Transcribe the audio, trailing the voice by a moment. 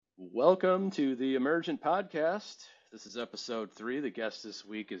Welcome to the Emergent podcast. This is episode 3. The guest this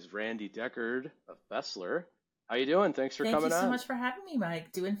week is Randi Deckard of BESLER. How you doing? Thanks for coming on. Thank you so much for having me,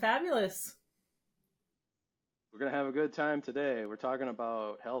 Mike. Doing fabulous. We're going to have a good time today. We're talking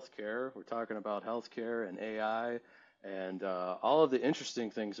about healthcare. We're talking about healthcare and AI and all of the interesting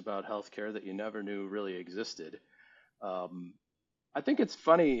things about healthcare that you never knew really existed. I think it's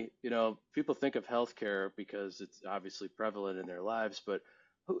funny, people think of healthcare because it's obviously prevalent in their lives, but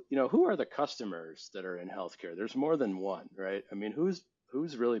who are the customers that are in healthcare? There's more than one, right? I mean, who's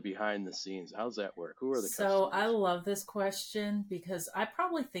really behind the scenes? How's that work? Who are the customers? So I love this question because I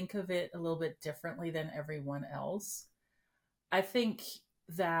probably think of it a little bit differently than everyone else. I think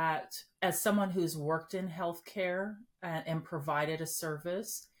that as someone who's worked in healthcare and provided a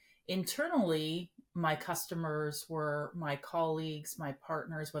service, internally, my customers were my colleagues, my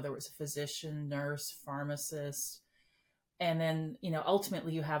partners, whether it was a physician, nurse, pharmacist. And then,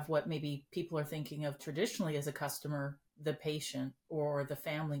 ultimately you have what maybe people are thinking of traditionally as a customer, the patient or the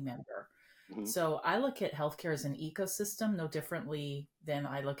family member. Mm-hmm. So I look at healthcare as an ecosystem, no differently than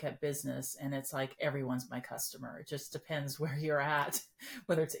I look at business. And it's like everyone's my customer. It just depends where you're at,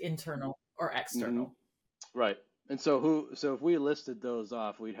 whether it's internal or external. Mm-hmm. Right. And so if we listed those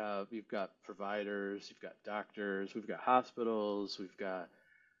off, you've got providers, you've got doctors, we've got hospitals, we've got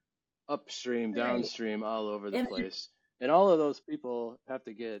upstream, downstream, all over the place. And all of those people have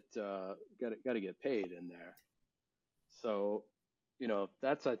to got to get paid in there. So,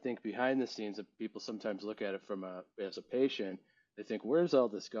 that's, I think, behind the scenes that people sometimes look at it as a patient. They think, where's all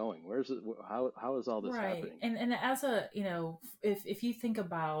this going? How is all this happening? And as a, if you think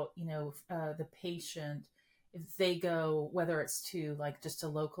about, the patient, if they go, whether it's to like just a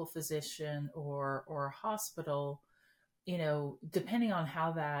local physician or a hospital, depending on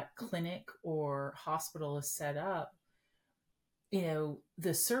how that clinic or hospital is set up,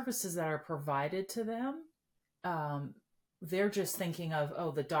 the services that are provided to them, they're just thinking of,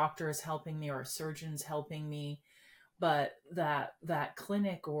 oh, the doctor is helping me or a surgeon's helping me. But that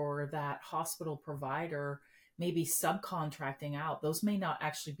clinic or that hospital provider may be subcontracting out. Those may not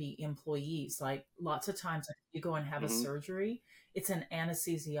actually be employees. Like lots of times if you go and have mm-hmm. a surgery, it's an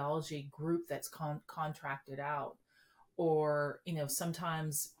anesthesiology group that's contracted out. Or,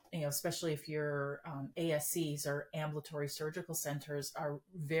 sometimes, especially if your ASCs or ambulatory surgical centers are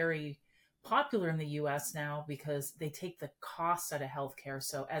very popular in the US now because they take the cost out of healthcare.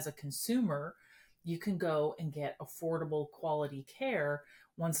 So as a consumer, you can go and get affordable quality care.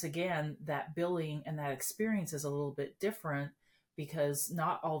 Once again, that billing and that experience is a little bit different because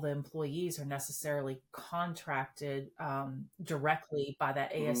not all the employees are necessarily contracted directly by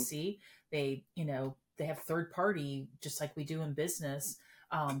that ASC. Mm-hmm. They have third party, just like we do in business,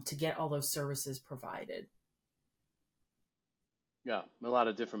 to get all those services provided. Yeah, a lot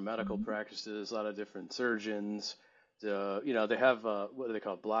of different medical mm-hmm. practices, a lot of different surgeons. They have what do they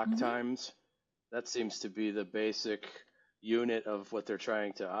call block mm-hmm. times? That seems to be the basic unit of what they're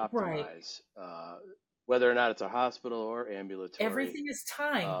trying to optimize, right. Whether or not it's a hospital or ambulatory. Everything is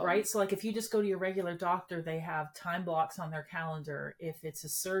timed, right? So like if you just go to your regular doctor, they have time blocks on their calendar. If it's a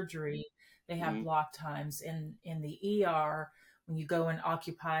surgery, they have mm-hmm. block times. In the ER, when you go and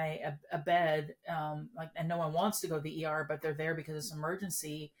occupy a bed, and no one wants to go to the ER, but they're there because it's an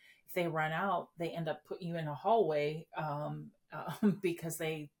emergency. If they run out, they end up putting you in a hallway because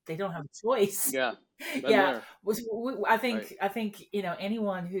they don't have a choice. Yeah. Yeah. I think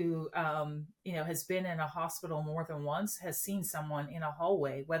anyone who has been in a hospital more than once has seen someone in a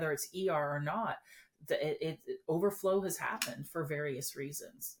hallway, whether it's ER or not. It overflow has happened for various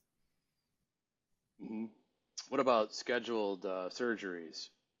reasons. Mm-hmm. What about scheduled surgeries?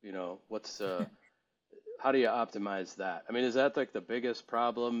 How do you optimize that? I mean, is that like the biggest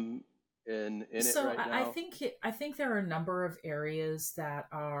problem in it right now? I think there are a number of areas that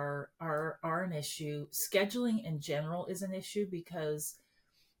are an issue. Scheduling in general is an issue because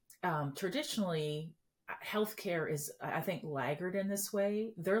traditionally healthcare is, I think, laggard in this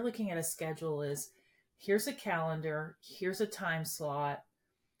way. They're looking at a schedule as here's a calendar, here's a time slot,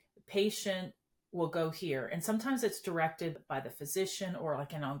 the patient will go here. And sometimes it's directed by the physician or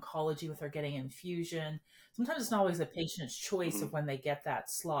like in oncology if they're getting infusion. Sometimes it's not always the patient's choice mm-hmm. of when they get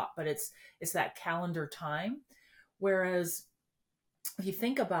that slot, but it's that calendar time. Whereas if you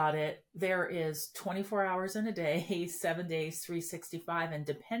think about it, there is 24 hours in a day, 7 days, 365. And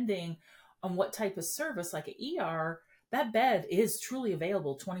depending on what type of service, like an ER, that bed is truly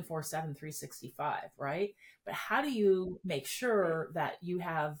available 24/7, 365, right? But how do you make sure that you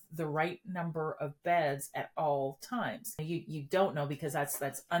have the right number of beds at all times? You don't know because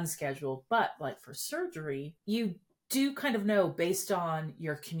that's unscheduled. But like for surgery, you do kind of know based on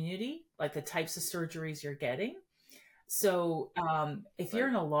your community, like the types of surgeries you're getting. So if you're Right.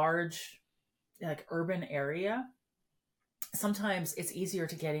 in a large, like urban area, sometimes it's easier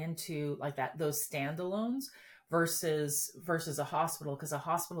to get into like that, those standalones versus a hospital, because a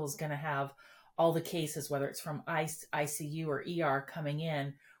hospital is going to have all the cases, whether it's from ICU or ER coming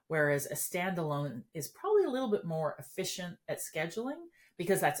in, whereas a standalone is probably a little bit more efficient at scheduling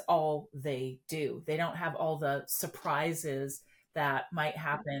because that's all they do. They don't have all the surprises that might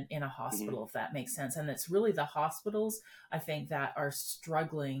happen in a Hmm. hospital, if that makes sense. And it's really the hospitals, I think, that are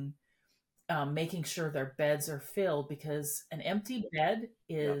struggling, making sure their beds are filled, because an empty bed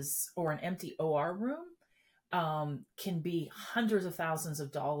Yeah. is, or an empty OR room, can be hundreds of thousands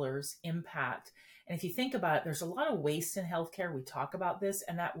of dollars impact. And if you think about it, there's a lot of waste in healthcare. We talk about this,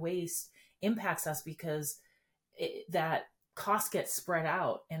 and that waste impacts us because that cost gets spread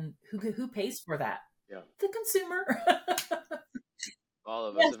out. And who pays for that? Yeah. The consumer. All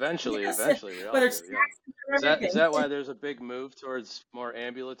of us Yes, eventually, yes. eventually we all Whether it's do. Yeah. taxes or Is everything. that why there's a big move towards more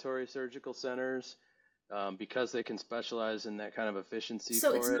ambulatory surgical centers, because they can specialize in that kind of efficiency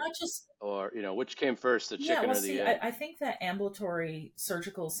So it's for it? not just. Or, which came first, the Yeah, chicken well, or the see, egg? I think that ambulatory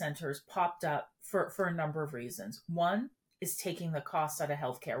surgical centers popped up for a number of reasons. One is taking the cost out of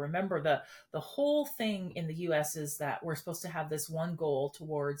healthcare. Remember, the whole thing in the US is that we're supposed to have this one goal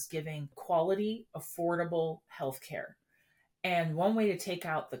towards giving quality, affordable healthcare. And one way to take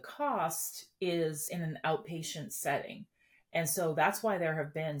out the cost is in an outpatient setting. And so that's why there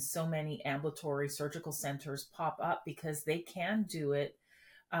have been so many ambulatory surgical centers pop up, because they can do it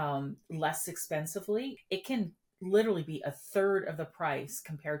less expensively. It can literally be a third of the price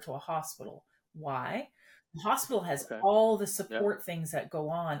compared to a hospital. Why? The hospital has Okay. all the Yep. support things that go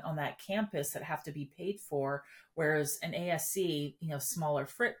on that campus that have to be paid for, whereas an ASC, smaller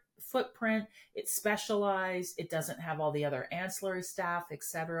footprint, it's specialized, it doesn't have all the other ancillary staff,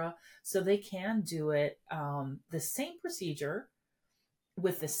 etc. So they can do it, the same procedure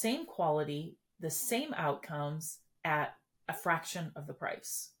with the same quality, the same outcomes at a fraction of the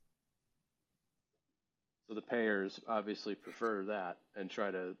price. So the payers obviously prefer that and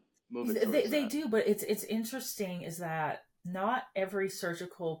try to move it They, towards they that. do, but it's interesting is that not every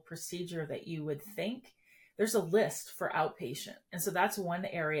surgical procedure that you would think, there's a list for outpatient. And so that's one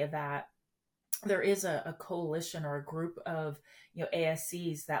area that there is a coalition or a group of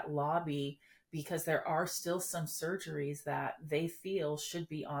ASCs that lobby, because there are still some surgeries that they feel should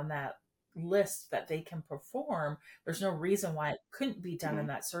be on that list that they can perform. There's no reason why it couldn't be done Hmm. in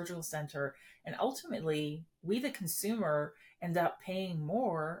that surgical center, and ultimately we the consumer end up paying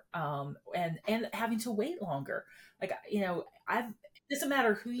more, and having to wait longer. Like, I've it doesn't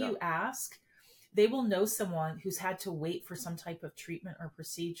matter who Yeah. you ask, they will know someone who's had to wait for some type of treatment or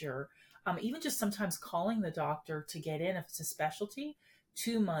procedure, even just sometimes calling the doctor to get in if it's a specialty,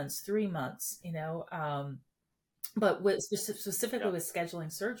 2 months, 3 months, but specifically Yeah. with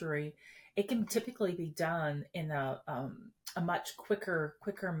scheduling surgery, it can typically be done in a much quicker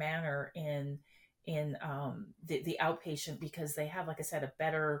manner in the outpatient, because they have, like I said, a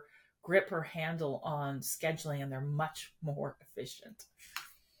better grip or handle on scheduling, and they're much more efficient.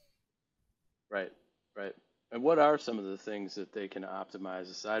 Right. Right. And what are some of the things that they can optimize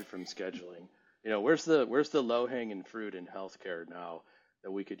aside from scheduling? Where's the low hanging fruit in healthcare now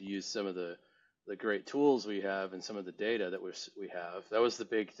that we could use some of the great tools we have and some of the data that we have? That was the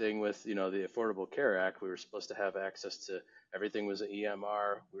big thing with, the Affordable Care Act. We were supposed to have access to everything was an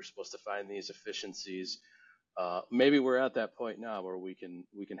EMR. We were supposed to find these efficiencies. Maybe we're at that point now where we can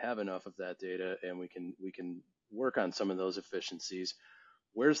have enough of that data and we can work on some of those efficiencies.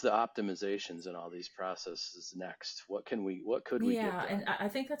 Where's the optimizations in all these processes next? What could we get Yeah, and done? I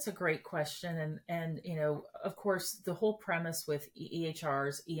think that's a great question, and of course, the whole premise with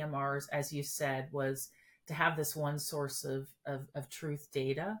EHRs, EMRs, as you said, was to have this one source of truth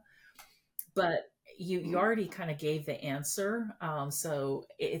data. But you Hmm. already kind of gave the answer. So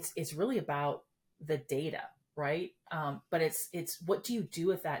it's really about the data, right? But it's what do you do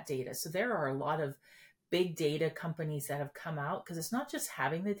with that data? So there are a lot of big data companies that have come out, because it's not just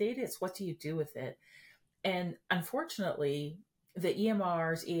having the data; it's what do you do with it. And unfortunately, the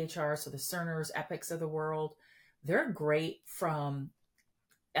EMRs, EHRs, so the Cerners, Epics of the world, they're great from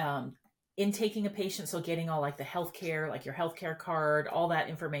um, intaking a patient. So getting all like the healthcare, like your healthcare card, all that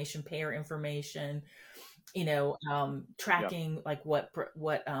information, payer information, Yeah. tracking like what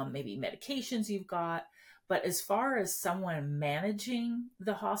maybe medications you've got. But as far as someone managing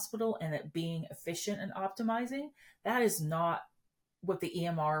the hospital and it being efficient and optimizing, that is not what the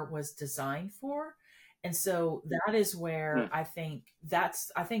EMR was designed for. And so that is Hmm. where I think that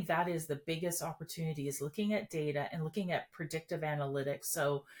is the biggest opportunity, is looking at data and looking at predictive analytics.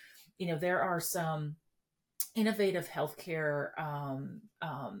 So, there are some innovative healthcare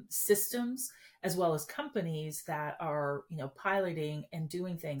systems, as well as companies that are piloting and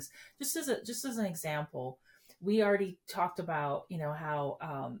doing things. Just as an example, we already talked about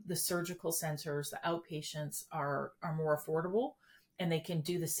how the surgical centers, the outpatients are more affordable, and they can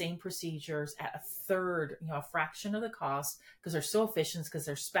do the same procedures at a third, a fraction of the cost, because they're so efficient, because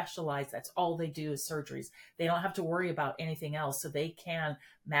they're specialized. That's all they do is surgeries. They don't have to worry about anything else, so they can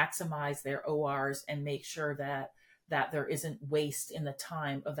maximize their ORs and make sure that there isn't waste in the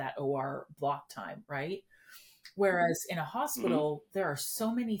time of that OR block time, right? Whereas in a Hmm. hospital, there are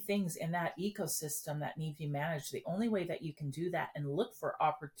so many things in that ecosystem that need to be managed. The only way that you can do that and look for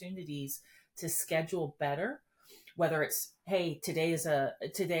opportunities to schedule better, whether it's, hey,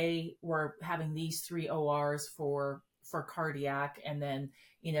 today we're having these three ORs for cardiac, and then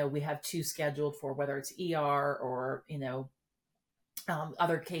we have two scheduled for whether it's ER or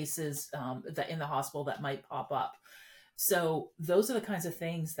other cases that in the hospital that might pop up. So those are the kinds of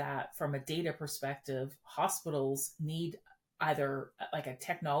things that, from a data perspective, hospitals need either like a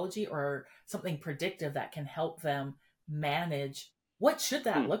technology or something predictive that can help them manage what should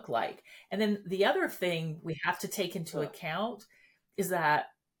that Hmm. look like. And then the other thing we have to take into Huh. account is that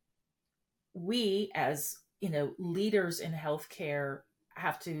we, as leaders in healthcare,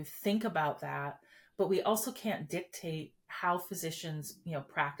 have to think about that, but we also can't dictate how physicians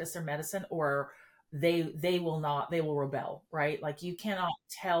practice their medicine, or they will rebel, right? Like, you cannot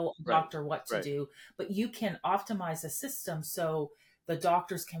tell a Right. doctor what to Right. do, but you can optimize the system so the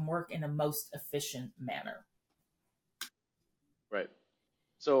doctors can work in a most efficient manner. Right.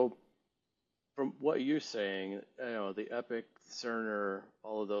 So from what you're saying, the Epic, Cerner,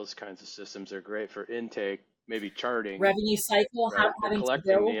 all of those kinds of systems are great for intake, maybe charting, Revenue cycle, right? For having to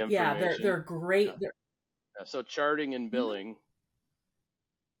collecting the bill, yeah, information. they're Yeah. great. Yeah. So charting and Mhm. billing.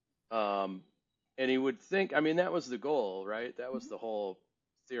 Um, and he would think, I mean, that was the goal, right? That was Mhm. the whole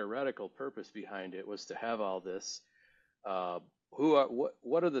theoretical purpose behind it, was to have all this. Uh,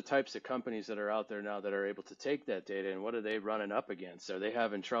 what are the types of companies that are out there now that are able to take that data, and what are they running up against? Are they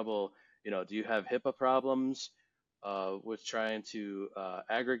having trouble? Do you have HIPAA problems with trying to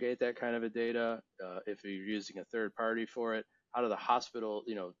aggregate that kind of a data? If you're using a third party for it, how do the hospital,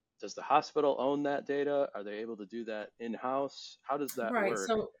 does the hospital own that data? Are they able to do that in-house? How does that Right. work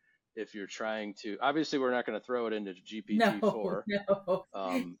So if you're trying to? Obviously, we're not going to throw it into no, GPT-4,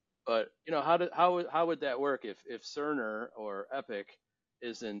 no. but how would that work if Cerner or Epic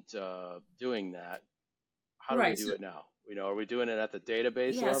isn't doing that? How do we Right. do So, it now? Are we doing it at the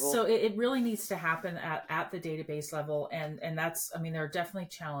database yes, level? so it really needs to happen at the database level. And that's, I mean, there are definitely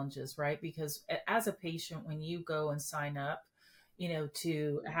challenges, right? Because as a patient, when you go and sign up,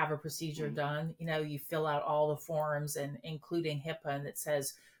 to have a procedure Hmm. done, you fill out all the forms, and including HIPAA, and it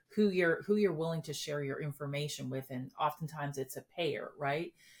says who you're willing to share your information with. And oftentimes it's a payer,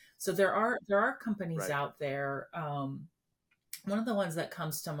 right? So there are companies Right. out there. One of the ones that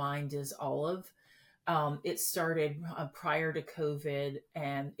comes to mind is Olive. It started prior to COVID,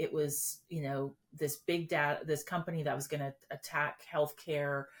 and it was, this big data, this company that was going to attack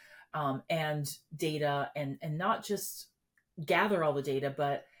healthcare and data, and not just gather all the data,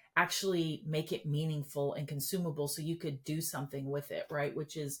 but actually make it meaningful and consumable, so you could do something with it, right?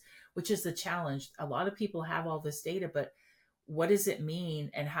 Which is the challenge. A lot of people have all this data, but what does it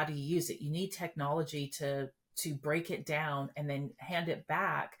mean, and how do you use it? You need technology to break it down and then hand it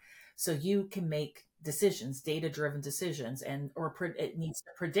back, so you can make decisions, data driven decisions, it needs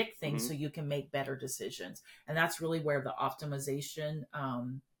to predict things Hmm. so you can make better decisions. And that's really where the optimization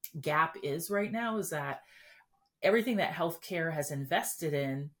gap is right now, is that everything that healthcare has invested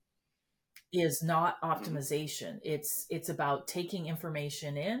in is not Hmm. optimization. It's about taking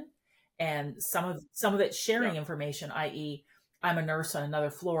information in, and some of it Yeah. sharing information, i.e., I'm a nurse on another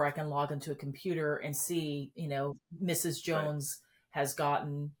floor, I can log into a computer and see, Mrs. Right. Jones has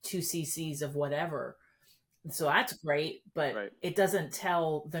gotten 2 cc's of whatever. So that's great, but Right. it doesn't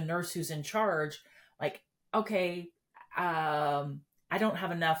tell the nurse who's in charge, like, okay, I don't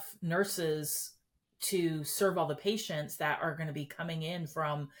have enough nurses to serve all the patients that are going to be coming in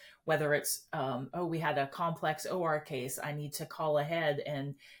from, whether it's, oh, we had a complex OR case, I need to call ahead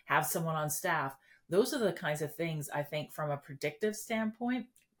and have someone on staff. Those are the kinds of things, I think, from a predictive standpoint.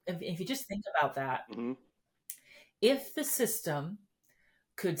 If you just think about that, Hmm. if the system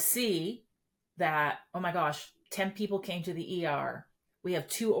could see that, oh my gosh, 10 people came to the ER. We have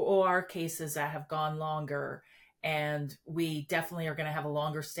two OR cases that have gone longer. and we definitely are going to have a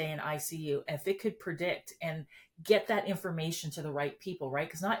longer stay in ICU. If it could predict and get that information to the right people, right?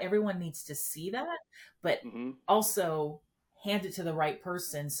 Because not everyone needs to see that, but Mm-hmm. also hand it to the right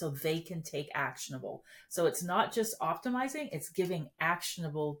person so they can take actionable. So it's not just optimizing, it's giving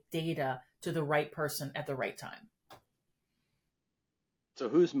actionable data to the right person at the right time. So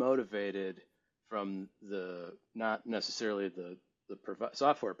who's motivated from the not necessarily the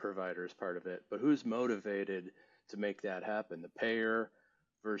software provider is part of it, but who's motivated to make that happen? The payer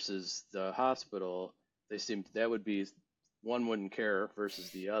versus the hospital. They seem that would be one wouldn't care versus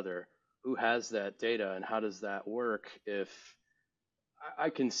the other. Who has that data and how does that work? If I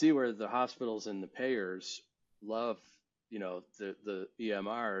can see where the hospitals and the payers love, the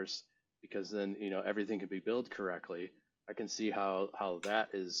EMRs because then, everything can be billed correctly. I can see how that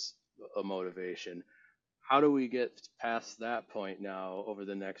is a motivation. How do we get past that point now over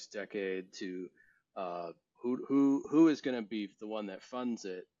the next decade to who is going to be the one that funds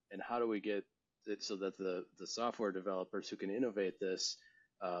it, and how do we get it so that the software developers who can innovate this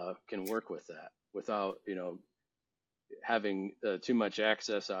can work with that without having too much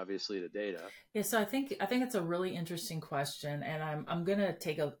access, obviously, to data. Yeah, so I think it's a really interesting question, and I'm gonna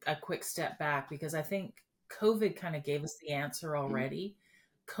take a quick step back because I think COVID kind of gave us the answer Mhm. already.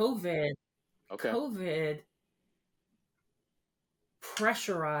 COVID Okay. COVID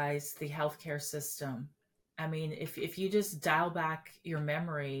pressurized the healthcare system. I mean, if you just dial back your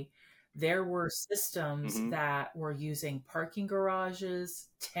memory, there were systems Hmm. that were using parking garages,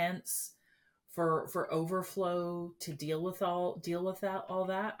 tents for overflow to deal with all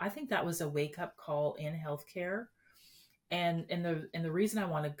that. I think that was a wake up call in healthcare. And the reason I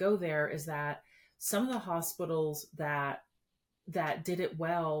want to go there is that some of the hospitals that did it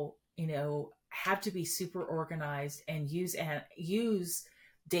well, have to be super organized and use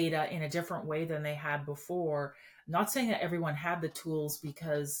data in a different way than they had before. Not saying that everyone had the tools,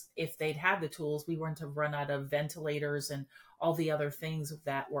 because if they'd had the tools, we wouldn't have run out of ventilators and all the other things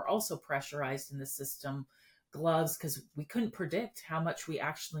that were also pressurized in the system. Gloves, because we couldn't predict how much we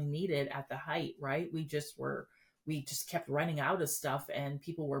actually needed at the height, right? We just kept running out of stuff, and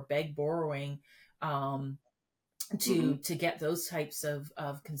people were borrowing, um, Hmm. to get those types of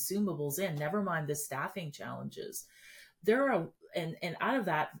consumables in, never mind the staffing challenges. There are and out of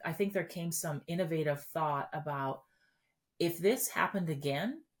that, I think there came some innovative thought about, if this happened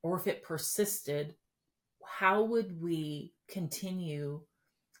again or if it persisted, how would we continue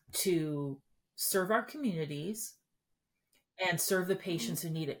to serve our communities and serve the Hmm. patients who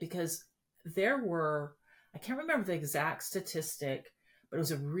need it? Because there were, I can't remember the exact statistic, but it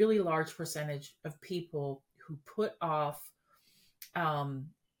was a really large percentage of people who put off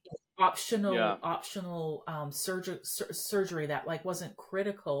um, Yeah. surgery that like wasn't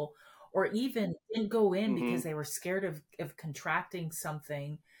critical, or even didn't go in Hmm. because they were scared of contracting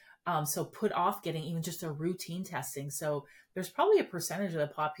something. So put off getting even just a routine testing. So there's probably a percentage of the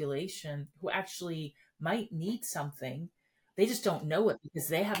population who actually might need something. They just don't know it because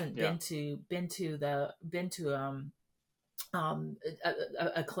they haven't Yeah. been to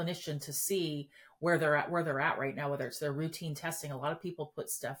a clinician to see where they're at right now, whether it's their routine testing. A lot of people put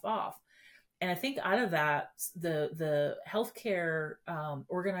stuff off. And I think out of that, the healthcare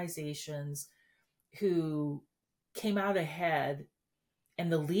organizations who came out ahead,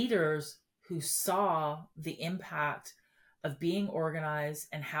 and the leaders who saw the impact of being organized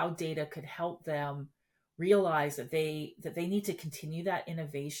and how data could help them realize that they need to continue that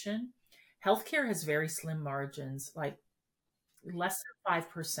innovation. Healthcare has very slim margins, like less than Hmm.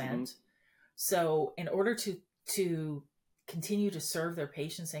 5%. So in order to continue to serve their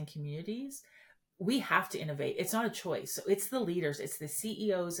patients and communities, we have to innovate. It's not a choice. So it's the leaders, it's the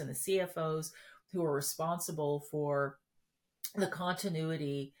CEOs and the CFOs who are responsible for the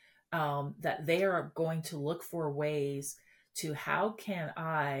continuity, that they are going to look for ways to, how can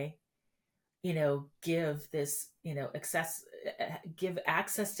I, give this, give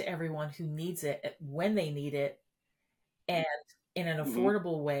access to everyone who needs it when they need it, and in an Hmm.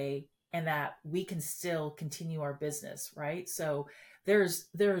 affordable way, and that we can still continue our business, right? So there's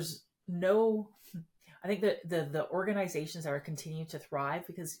no, I think that the organizations that are continuing to thrive,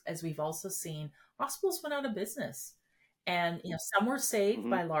 because as we've also seen, hospitals went out of business, and some were saved Hmm.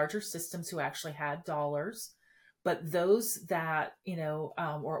 by larger systems who actually had dollars, but those that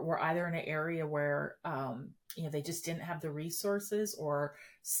were either in an area where they just didn't have the resources or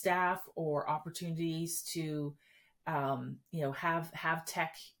staff or opportunities to have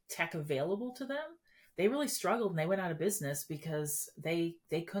tech available to them. They really struggled and they went out of business because they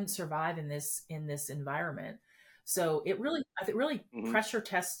couldn't survive in this environment. So it really, I think, really Hmm. pressure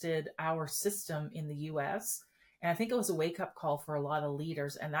tested our system in the US, And I think it was a wake up call for a lot of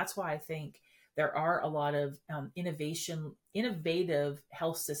leaders. And that's why I think there are a lot of innovative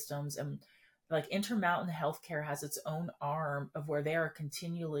health systems, and like Intermountain Healthcare has its own arm of where they are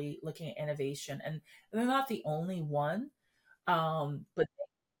continually looking at innovation, and they're not the only one. But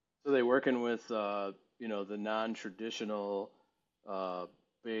So they working with the non-traditional uh,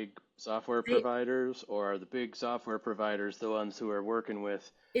 big software they, providers, or are the big software providers the ones who are working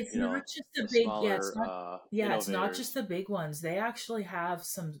with, it's not just the the big, yeah, it's smaller not, yeah, it's not just innovators? the big ones. They actually have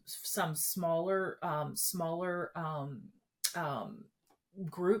some smaller um,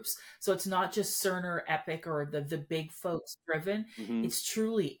 groups. So it's not just Cerner, Epic, or the big folks driven. Hmm. It's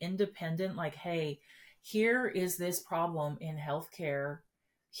truly independent. Like, hey, here is this problem in healthcare.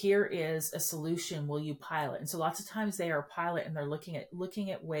 Here is a solution. Will you pilot? And so lots of times they are pilot, and they're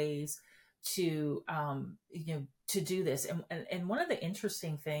looking at ways to to do this. And one of the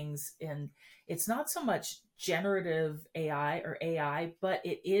interesting things, and it's not so much generative AI, but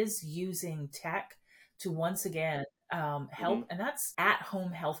it is using tech to once again Hmm. help, and that's at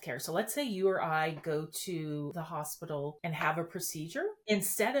home healthcare. So let's say you or I go to the hospital and have a procedure.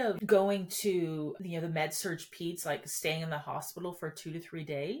 Instead of going to the med surge peds, like staying in the hospital for 2 to 3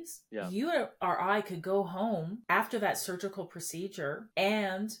 days, Yeah. you or I could go home after that surgical procedure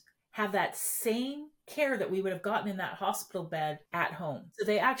and have that same care that we would have gotten in that hospital bed at home.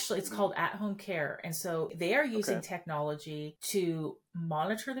 So it's Hmm. called at home care. And so they are using Okay. technology to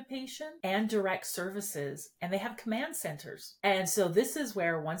monitor the patient and direct services, and they have command centers. And so this is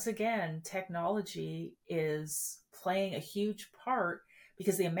where, once again, technology is playing a huge part,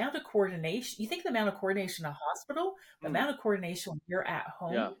 because the amount of coordination, you think the amount of coordination in a hospital, the Hmm. amount of coordination when you're at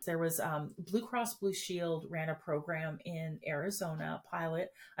home. Yeah. There was Blue Cross Blue Shield ran a program in Arizona,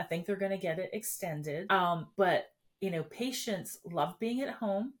 pilot. I think they're going to get it extended. But patients love being at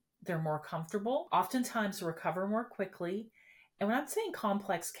home. They're more comfortable, oftentimes recover more quickly. And when I'm saying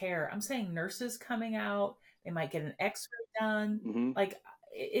complex care, I'm saying nurses coming out, they might get an x-ray done, Hmm. like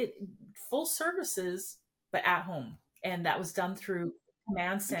full services, but at home. And that was done through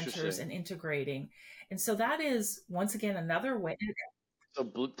command centers Interesting. and integrating. And so that is, once again, another way. So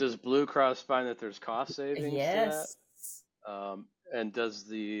does Blue Cross find that there's cost savings to that? Yes. And does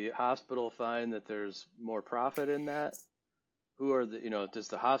the hospital find that there's more profit in that? Who are does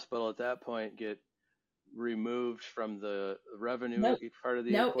the hospital at that point get removed from the revenue No, part of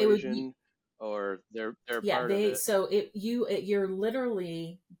the no, it would, equation, or they're yeah, part of they, it? so you're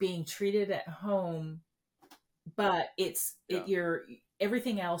literally being treated at home, but Yeah. you're,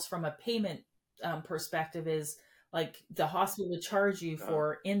 everything else from a payment perspective is like the hospital would charge you Uh-huh.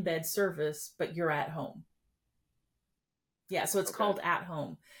 for in bed service, but you're at home. Yeah, so it's Okay. called at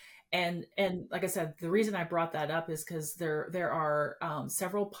home. And like I said, the reason I brought that up is because there are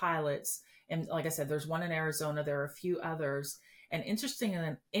several pilots, and like I said, there's one in Arizona. There are a few others, and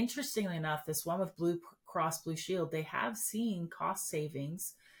interestingly enough, this one with Blue Cross Blue Shield, they have seen cost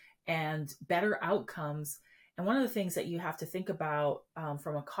savings and better outcomes. And one of the things that you have to think about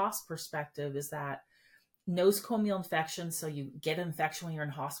from a cost perspective is that nosocomial infections. So you get an infection when you're in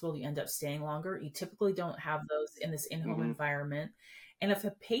hospital, you end up staying longer. You typically don't have those in this in-home Hmm. environment. And if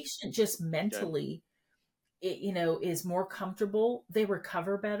a patient just Okay. mentally, is more comfortable, they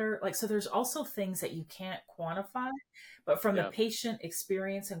recover better. Like, so there's also things that you can't quantify, but from the Yeah. patient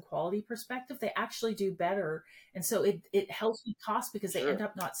experience and quality perspective, they actually do better. And so it helps with cost because they end Sure.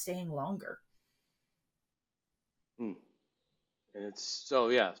 up not staying longer. Hmm. And it's so,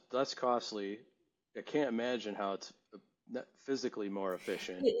 yeah, less costly. I can't imagine how it's physically more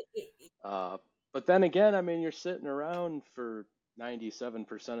efficient. It, it, Uh, but then again, I mean, you're sitting around for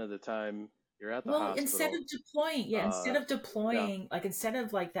 97% of the time you're at the Well, instead hospital. of deploying, yeah, Uh, yeah. instead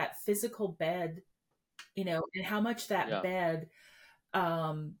of like that physical bed, and how much that Yeah. bed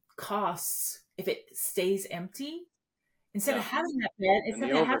costs if it stays empty. Yeah. And Instead the of having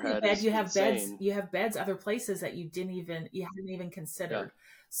a overhead bed, is insane. you have beds other places that you hadn't even Yeah. considered.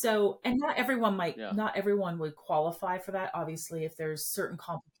 So, and Yeah. not everyone would qualify for that. Obviously, if there's certain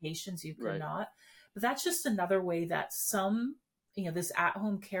complications, you could Right. not. But that's just another way that this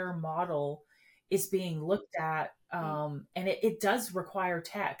at-home care model is being looked at. Mm. And it does require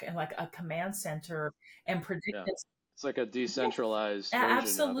tech and like a command center and Yeah. predictive. It's like a Yes, decentralized version of it.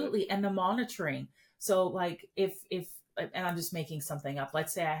 absolutely. And the monitoring. So like if and I'm just making something up.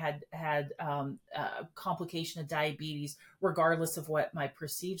 Let's say I had a complication of diabetes, regardless of what my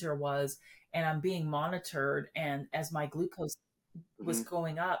procedure was, and I'm being monitored. And as my glucose was Hmm.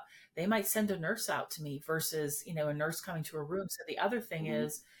 going up, they might send a nurse out to me versus a nurse coming to a room. So the other thing Hmm.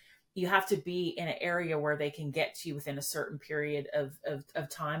 is, you have to be in an area where they can get to you within a certain period of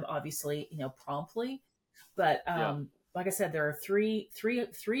time, obviously, promptly. But Yeah. like I said, there are three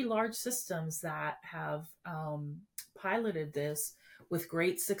large systems that have piloted this with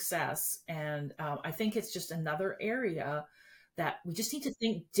great success, and I think it's just another area that we just need to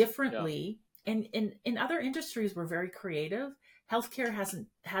think Yeah. differently. And in other industries, we're very creative. Healthcare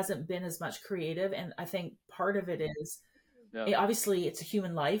hasn't been as much creative, and I think part of it is Yeah. obviously it's a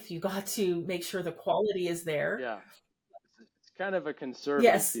human life. You got to make sure the quality is there. Yeah. It's kind of a conservative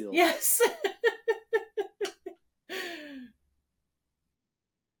Yes, field. yes.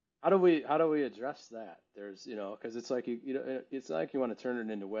 How do we address that? There's, because it's like it's not like you want to turn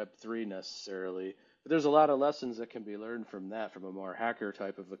it into Web3 necessarily, but there's a lot of lessons that can be learned from that, from a more hacker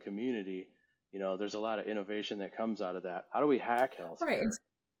type of a community. There's a lot of innovation that comes out of that. How do we hack Right. healthcare?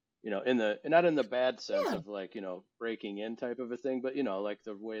 Not in the bad sense Yeah. of like, breaking in type of a thing, but like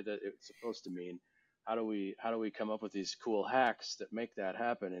the way that it's supposed to mean. How do we come up with these cool hacks that make that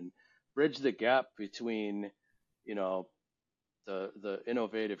happen and bridge the gap between, you know, the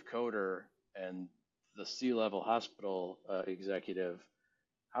innovative coder and the C-level hospital executive?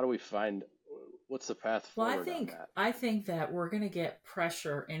 How do we find what's the path Well, forward on that? I think that we're going to get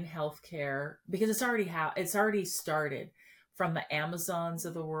pressure in healthcare because it's already started from the Amazons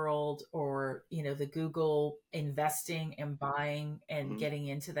of the world, or the Google investing and buying and Hmm. getting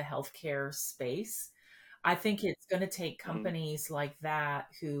into the healthcare space. I think it's going to take Hmm. companies like that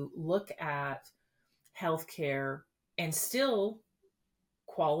who look at healthcare and still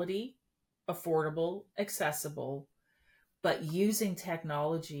quality, affordable, accessible, but using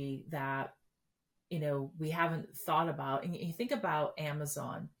technology that we haven't thought about. And you think about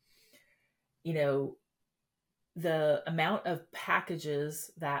Amazon, you know the amount of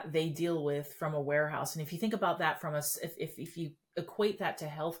packages that they deal with from a warehouse. And if you think about that from if you equate that to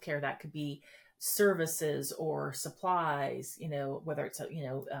healthcare, that could be services or supplies, whether it's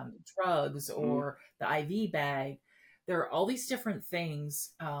drugs Hmm. or the IV bag. There are all these different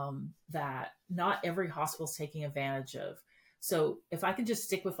things that not every hospital is taking advantage of. So if I can just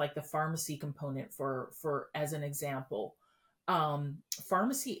stick with like the pharmacy component for as an example,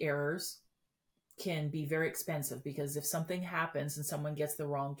 pharmacy errors can be very expensive, because if something happens and someone gets the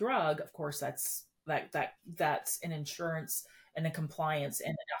wrong drug, of course that's an insurance and a compliance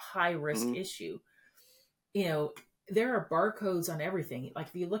and a high risk Hmm. issue. You know, there are barcodes on everything. Like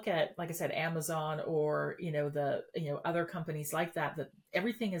if you look at, like I said, Amazon, or the other companies like that, that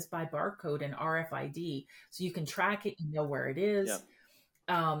everything is by barcode and RFID, so you can track it, you know where it Yeah.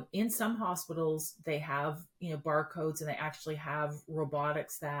 is. In some hospitals, they have barcodes, and they actually have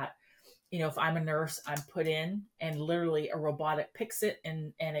robotics that, if I'm a nurse, I'm put in, and literally a robotic picks it,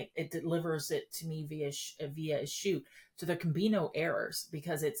 and it delivers it to me via a chute. So there can be no errors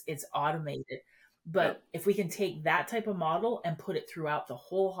because it's automated. Yeah. But if we can take that type of model and put it throughout the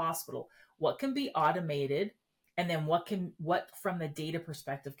whole hospital, what can be automated, and then what from the data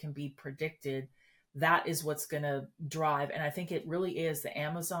perspective can be predicted, that is what's going to drive. And I think it really is the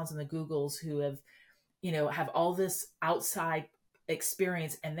Amazons and the Googles who have all this outside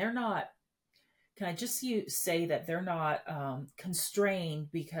experience, and they're not, can I just say that they're not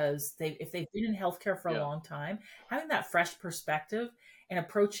constrained, because if they've been in healthcare for a Yeah. long time, having that fresh perspective and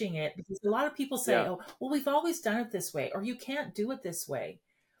approaching it, because a lot of people say, Yeah. "Oh, well, we've always done it this way," or "You can't do it this way,"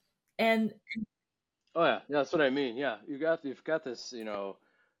 and Oh yeah. Yeah, that's what I mean. Yeah. You've got this,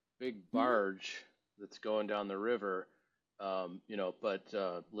 big mhm, barge that's going down the river, but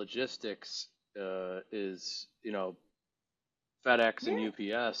logistics is, FedEx and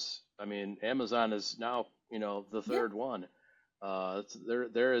yeah, UPS. I mean, Amazon is now, the yeah, third one.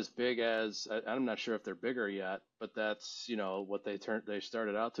 They're as big as, I'm not sure if they're bigger yet, but that's, what they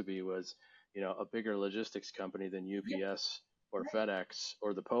started out to be was, a bigger logistics company than yeah, UPS or FedEx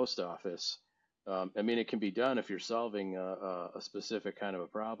or the post office. I mean, it can be done if you're solving a specific kind of a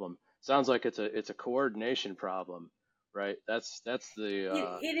problem. Sounds like it's a coordination problem, right? That's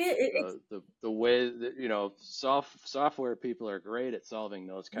the it is, the way that, software people are great at solving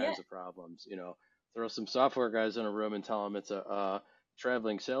those yeah. kinds of problems. Throw some software guys in a room and tell them it's a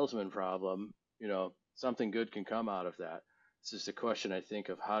traveling salesman problem. Something good can come out of that. It's just a question, I think,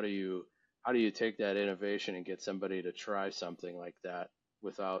 of how do you take that innovation and get somebody to try something like that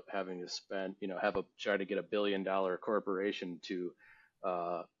without having to spend, try to get $1 billion corporation to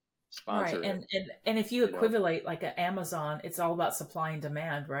uh, Right. sponsor it. And if you You know. equivalate like an Amazon, it's all about supply and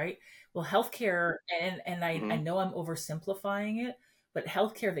demand, right? Well, healthcare, and I Hmm. know I'm oversimplifying it, but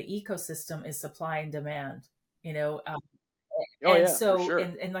healthcare, the ecosystem is supply and demand, you know. Oh And yeah, for so, sure.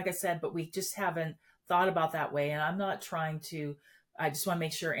 and like I said, but we just haven't thought about that way. And I'm not trying to, I just want to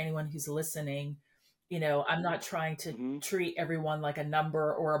make sure anyone who's listening I'm not trying to Hmm. treat everyone like a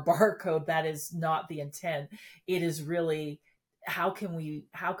number or a barcode. That is not the intent. It is really how can we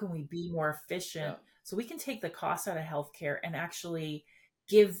be more Yeah. efficient so we can take the cost out of healthcare and actually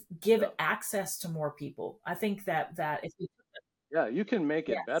give Yeah. access to more people. I think that if we Yeah, you can make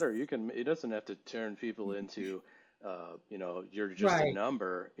it yes, better. It doesn't have to turn people into, you're just a right,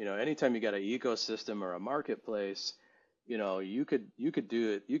 number. Anytime you got an ecosystem or a marketplace, you could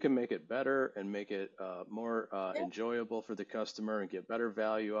do it. You can make it better and make it more yeah, enjoyable for the customer and get better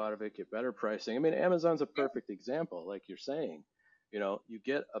value out of it, get better pricing. I mean, Amazon's a yeah, perfect example, like you're saying. You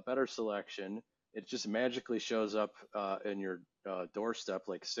get a better selection. It just magically shows up in your doorstep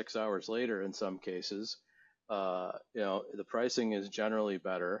like 6 hours later in some cases. The pricing is generally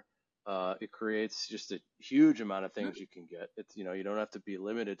better. It creates just a huge amount of mhm, things you can get. You don't have to be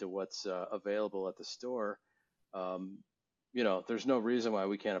limited to what's available at the store. Um, there's no reason why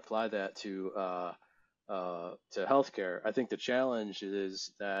we can't apply that to healthcare. I think the challenge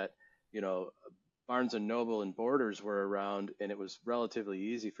is that, you know, Barnes and Noble and Borders were around, and it was relatively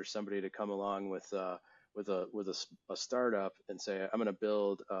easy for somebody to come along with a startup and say, I'm going to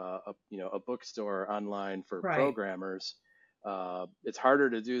build a bookstore online for right. programmers. It's harder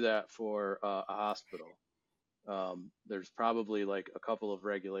to do that for a hospital. There's probably like a couple of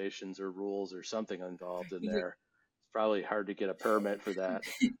regulations or rules or something involved in Yeah, there. It's probably hard to get a permit for that.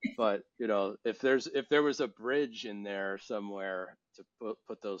 But if there was a bridge in there somewhere to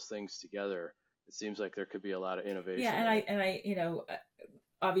put those things together, it seems like there could be a lot of yeah, innovation and in I it. and I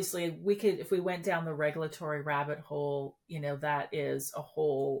obviously we could, if we went down the regulatory rabbit hole, that is a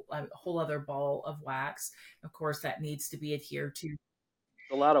whole other ball of wax. Of course, that needs to be adhered to.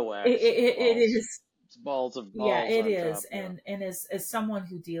 A lot of it, wax it, it balls. is. It's balls of Yeah, balls it on is. top. Yeah. And as someone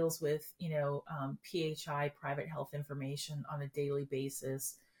who deals with, PHI, private health information, on a daily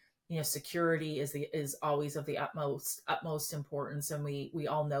basis, security is always of the utmost importance, and we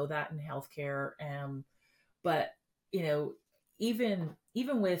all know that in healthcare. But you know, even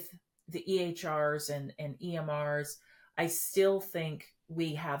with the EHRs and EMRs, I still think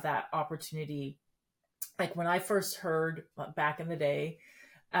we have that opportunity. Like when I first heard, back in the day,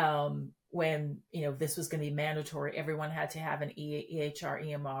 when this was going to be mandatory, everyone had to have an EHR,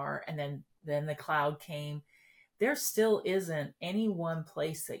 EMR, and then the cloud came. There still isn't any one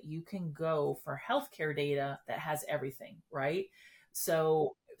place that you can go for healthcare data that has everything, right?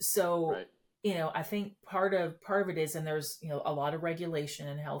 So Right. I think part of it is, and there's a lot of regulation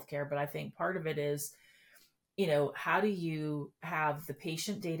in healthcare, but I think part of it is, how do you have the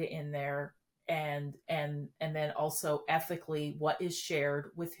patient data in there, and then also ethically what is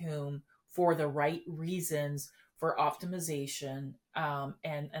shared with whom for the right reasons for optimization.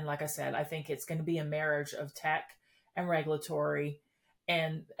 And like I said, I think it's going to be a marriage of tech and regulatory.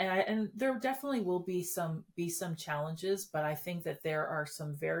 And there definitely will be some challenges, but I think that there are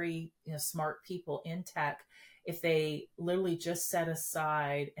some very smart people in tech. If they literally just set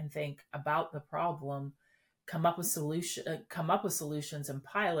aside and think about the problem, come up with solutions and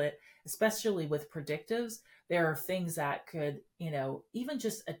pilot, especially with predictives. There are things that could, even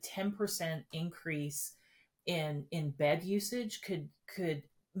just a 10% increase in bed usage could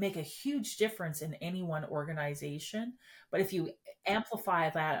make a huge difference in any one organization. But if you amplify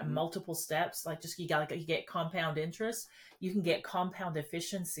that in Hmm. multiple steps, like, just you get compound interest, you can get compound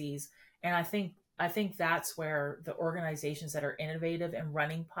efficiencies. And I think that's where the organizations that are innovative and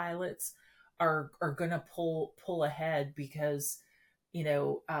running pilots are going to pull ahead, because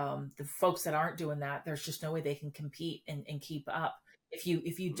the folks that aren't doing that, there's just no way they can compete and keep up if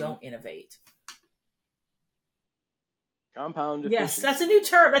you Hmm. don't innovate. Compound Yes, that's a efficiency. new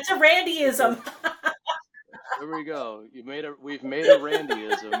term. That's a It's a Randyism. There we go. We've made a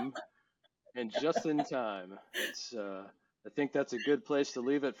Randyism, and just in time. I think that's a good place to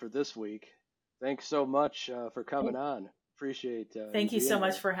leave it for this week. Thanks so much for coming on. Appreciate you Thank you being so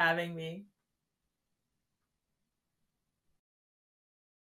much here. for having me.